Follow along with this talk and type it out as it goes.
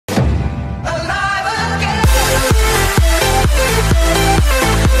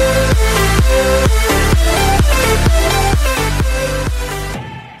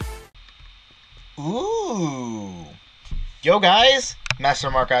Yo guys,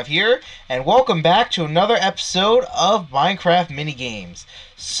 Master Markov here, and welcome back to another episode of Minecraft Minigames.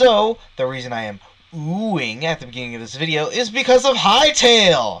 So, the reason I am oohing at the beginning of this video is because of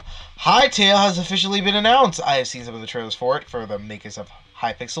Hytale! Hytale has officially been announced. I have seen some of the trailers for it, for the makers of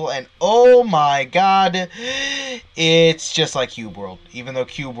Hypixel, and oh my god, it's just like Cube World. Even though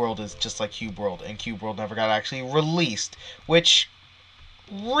Cube World is just like Cube World, and Cube World never got actually released, which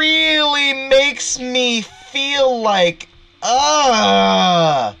really makes me feel like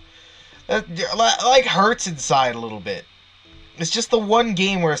like hurts inside a little bit. It's just the one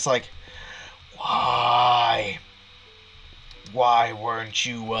game where it's like, why weren't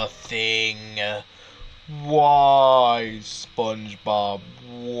you a thing? Why, SpongeBob?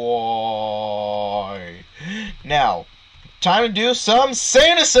 Why? Now, time to do some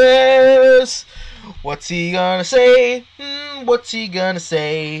Santa Says. What's he gonna say? What's he gonna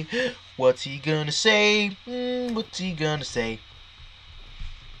say? What's he gonna say? What's he gonna say?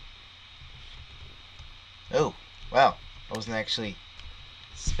 Oh, wow. I wasn't actually...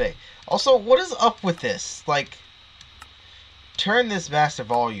 Also, what is up with this? Like, turn this master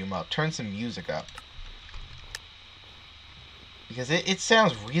volume up. Turn some music up. Because it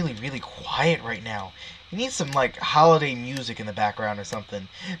sounds really, really quiet right now. It needs some, like, holiday music in the background or something.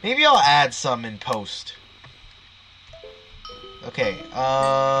 Maybe I'll add some in post. Okay,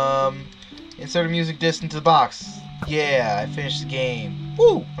 insert a music disc into the box. Yeah, I finished the game.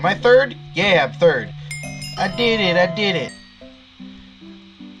 Woo! Am I third? Yeah, I'm third. I did it, I did it.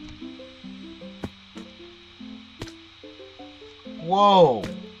 Whoa.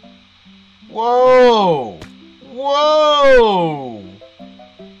 Whoa! Whoa!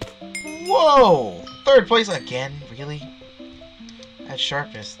 Whoa! Third place again? Really? That's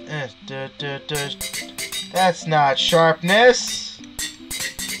sharpness. That's not sharpness!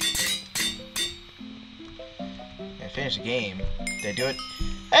 I finished the game. Did I do it?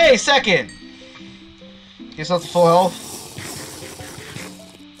 Hey, second! Get yourself to full health.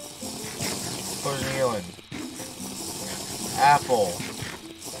 Poison healing. Apple.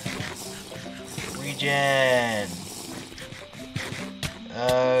 Regen.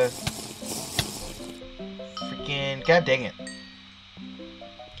 Freaking... God dang it.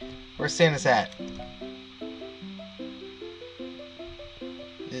 Where's Santa's hat?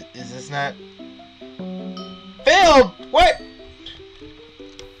 Is this not... Failed! What?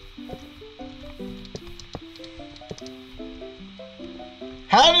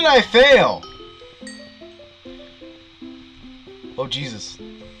 How did I fail? Oh, Jesus.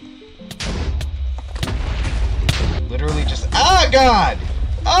 Literally just... Ah, God!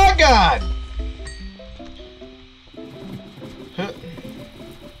 Oh, God! Huh.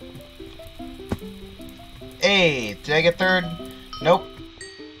 Hey, did I get third? Nope.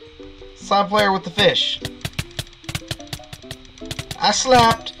 Slap player with the fish. I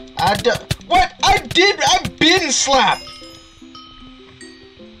slapped. What? I've been slapped!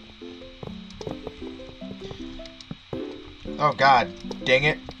 Oh, God. Dang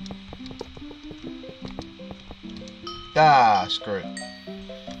it. Ah, screw it.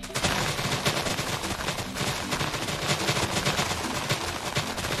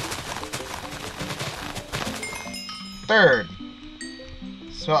 Third.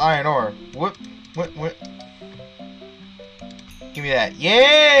 Smell iron ore. What? Give me that.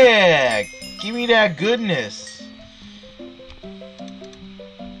 Yeah! Give me that goodness.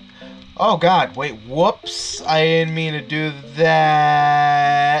 Oh, God. Wait. Whoops. I didn't mean to do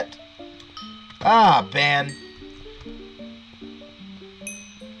that. Ah, man.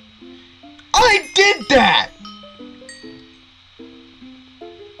 I did that!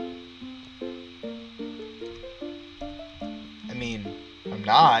 I mean, I'm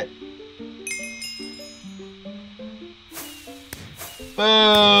not.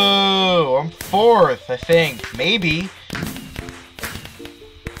 Boo! I'm fourth, I think. Maybe.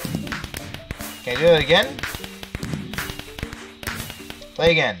 Can I do that again? Play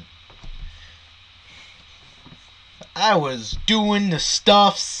again. I was doing the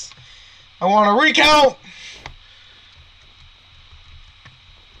stuffs. I want to recount!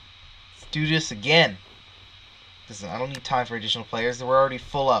 Let's do this again. Listen, I don't need time for additional players. We're already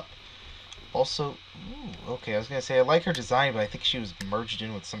full up. Also, ooh, okay, I was gonna say I like her design, but I think she was merged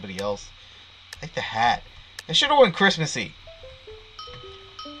in with somebody else. I like the hat. I should have went Christmassy.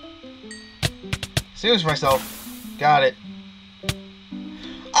 Seems myself. Got it.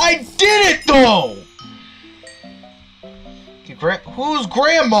 I did it though! Okay, who's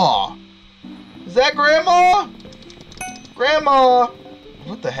Grandma? Is that Grandma? Grandma!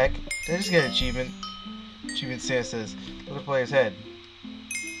 What the heck? Did I just get an achievement? Achievement says, look at the player's head.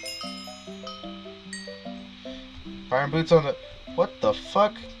 Fire and boots on the... What the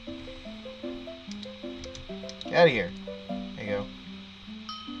fuck? Get out of here. There you go.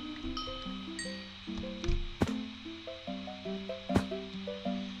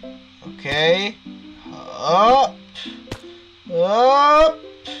 Okay. Up. Up.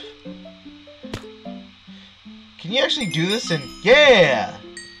 Can you actually do this in... Yeah!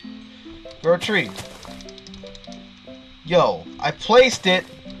 Grow a tree. Yo, I placed it.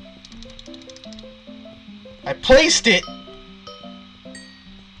 I placed it.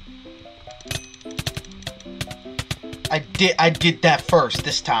 I did that first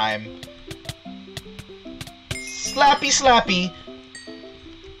this time. Slappy slappy.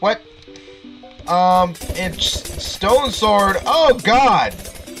 What? It's stone sword. Oh god.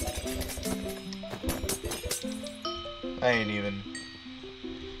 I ain't even.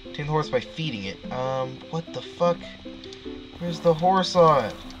 Tame the horse by feeding it. What the fuck? Where's the horse on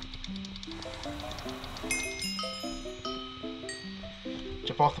it?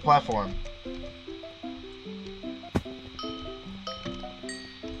 Jump off the platform.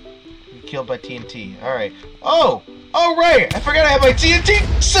 Be killed by TNT. Alright. Oh! Oh, right! I forgot I have my TNT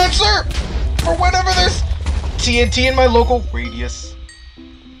sensor! For whenever there's TNT in my local radius.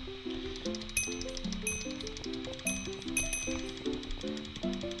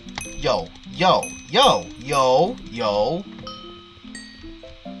 Yo, yo, yo, yo, yo.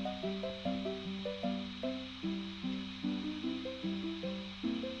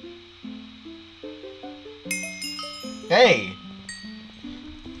 Hey.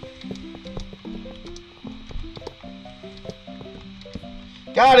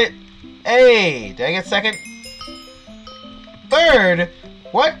 Got it. Hey, did I get second? Third?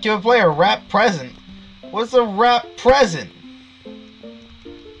 What? Give a player a rap present. What's a rap present?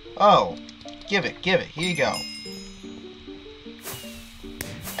 Oh, give it. Here you go.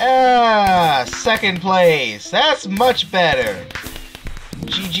 Ah, second place. That's much better.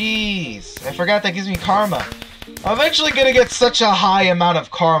 GG's. I forgot that gives me karma. I'm eventually gonna get such a high amount of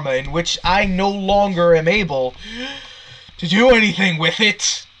karma in which I no longer am able to do anything with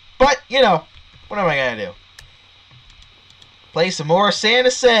it. But, you know, what am I gonna do? Play some more Santa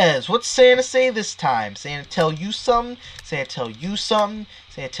Says. What's Santa say this time? Santa tell you something? Santa tell you something?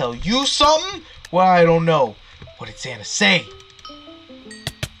 Santa tell you something? Well, I don't know. What did Santa say?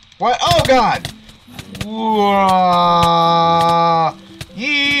 What? Oh, God!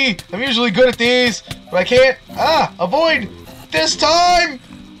 Yee! I'm usually good at these, but I can't. Avoid this time!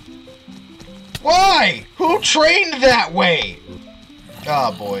 Why? Who trained that way?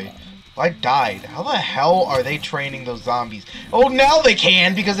 Oh, boy. I died. How the hell are they training those zombies? Oh, now they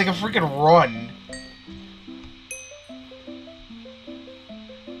can, because they can freaking run.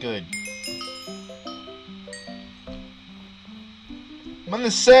 Good. I'm in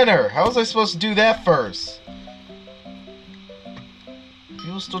the center. How was I supposed to do that first?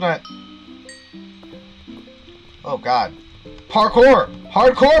 People still not... Oh, God. Parkour!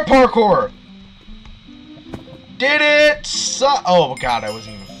 Hardcore parkour! Did it! Oh, God, I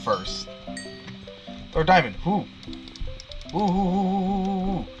wasn't even first. Or diamond. Ooh.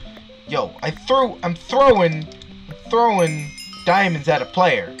 Ooh. Yo, I'm throwing diamonds at a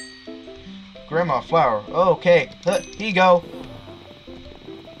player. Grandma flower. Oh, okay. Here you go.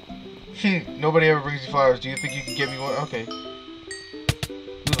 Nobody ever brings you flowers. Do you think you can give me one? Okay.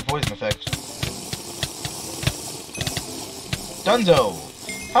 Ooh, the poison effect. Dunzo.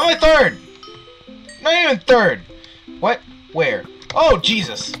 How am I third? Not even third. What? Where? Oh,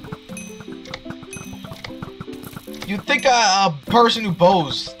 Jesus. You'd think a person who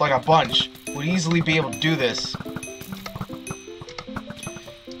bows like a bunch would easily be able to do this.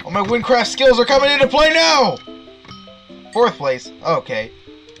 All my Windcraft skills are coming into play now! Fourth place. Okay.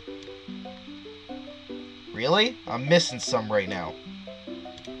 Really? I'm missing some right now.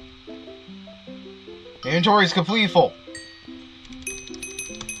 Inventory is completely full.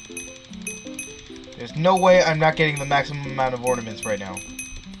 There's no way I'm not getting the maximum amount of ornaments right now.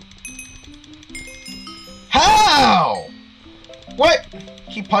 How? What?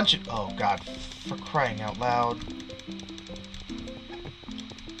 Keep punching. Oh, God. For crying out loud.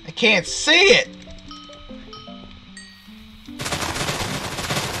 I can't see it!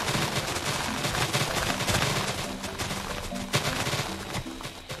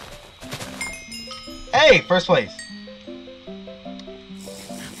 Hey! First place.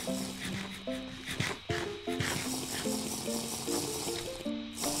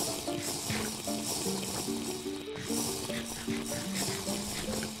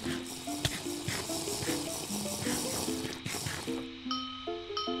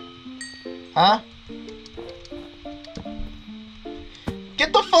 Huh?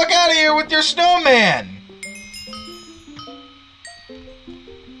 Get the fuck out of here with your snowman!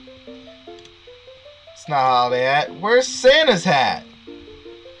 It's not a holiday hat. Where's Santa's hat?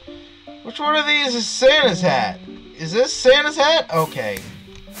 Which one of these is Santa's hat? Is this Santa's hat? Okay.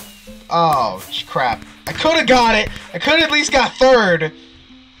 Oh, crap. I could have got it. I could have at least got third.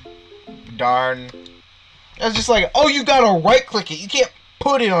 Darn. I was just like, oh, you gotta right-click it. You can't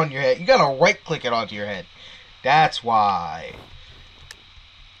put it on your head. You gotta right-click it onto your head. That's why.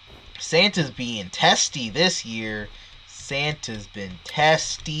 Santa's being testy this year. Santa's been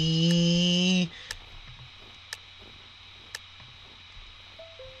testy.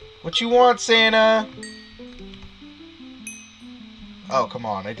 What you want, Santa? Oh, come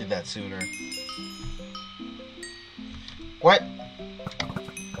on. I did that sooner. What?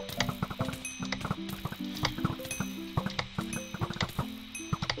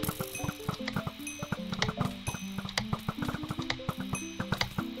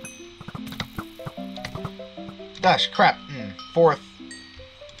 Gosh, crap. Fourth.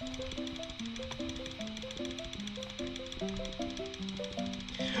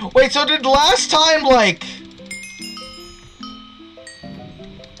 Wait, so did last time, like...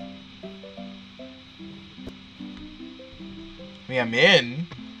 I mean, I'm in.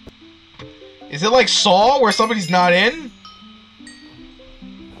 Is it like Saw, where somebody's not in?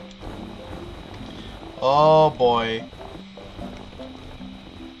 Oh, boy.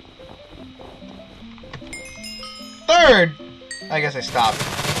 Third! I guess I stopped.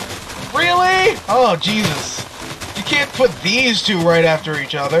 Really? Oh, Jesus. You can't put these two right after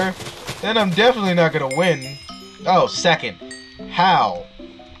each other. Then I'm definitely not gonna win. Oh, second. How?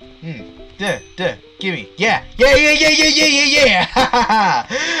 Gimme. Yeah! Ha ha ha!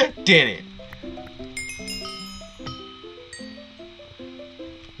 Did it.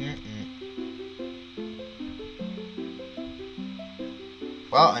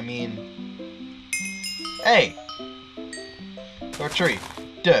 Well, I mean... Hey! Or tree.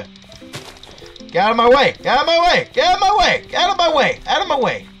 Duh. Get out of my way! Get out of my way! Get out of my way! Get out of my way! Out of my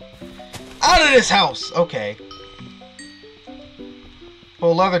way! Out of this house! Okay. Put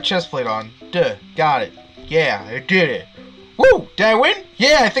a leather chest plate on. Duh. Got it. Yeah, I did it. Woo! Did I win?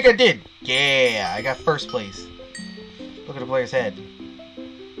 Yeah, I think I did. Yeah, I got first place. Look at the player's head.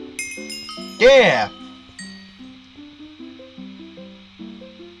 Yeah!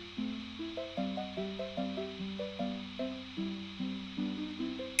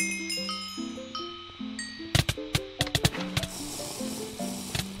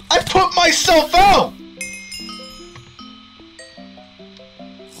 I put myself out!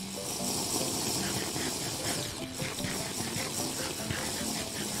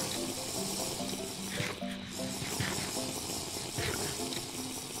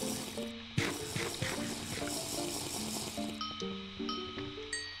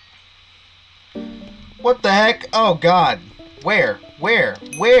 What the heck? Oh god. Where? Where?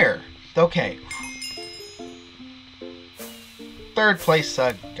 Where? Okay. Third place,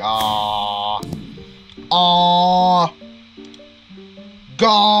 God.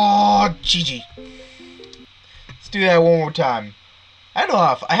 God. GG. Let's do that one more time. I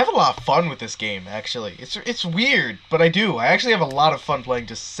have a lot of fun with this game, actually. It's weird, but I do. I actually have a lot of fun playing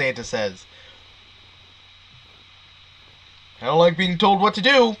just Santa Says. I don't like being told what to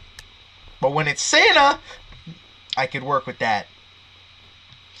do, but when it's Santa, I could work with that.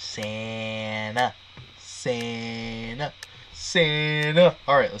 Santa. Santa. Santa.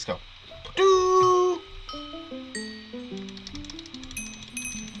 Alright, let's go. Doo!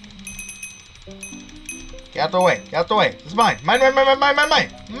 Get out the way. Get out the way. This is mine. Mine.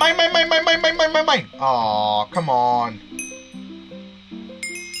 Aw, come on.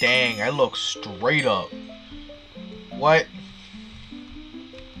 Dang, I look straight up. What?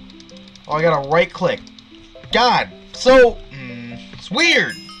 Oh, I gotta right click. God, so it's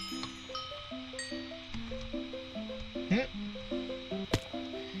weird.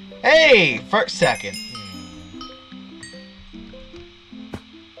 Hey, first second.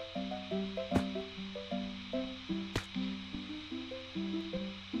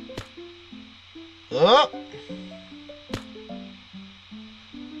 Up.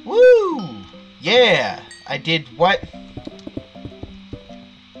 Woo! Yeah, I did what?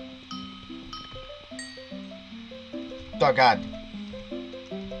 Oh god.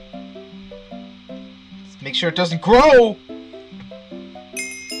 Let's make sure it doesn't grow!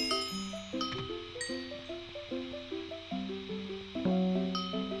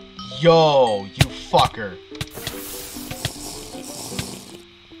 Yo, you fucker.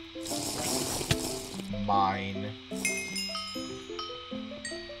 Mine.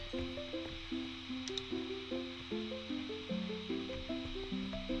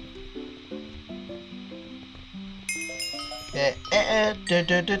 I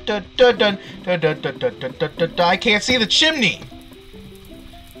can't see the chimney.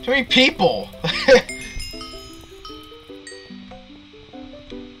 Too many people.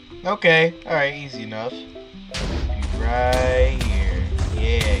 Okay, alright, easy enough. Be right here.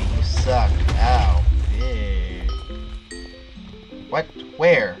 Yeah, you suck. Ow. Yeah. What?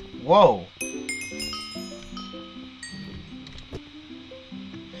 Where? Whoa.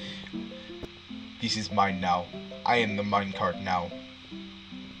 This is mine now. I am the minecart now.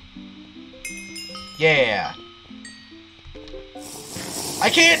 Yeah. I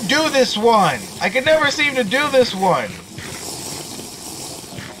can't do this one! I can never seem to do this one!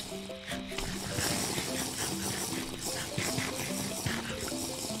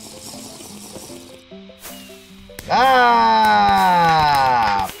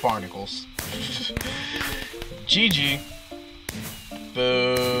 Ah! Barnacles. GG.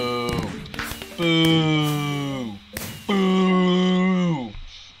 Boo. Boo. Boo.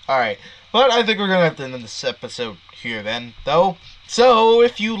 Alright. But I think we're gonna have to end this episode here then, though. So,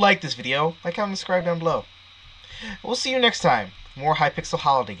 if you like this video, like, comment, and subscribe down below. We'll see you next time. More Hypixel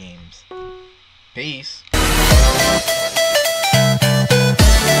holiday games. Peace.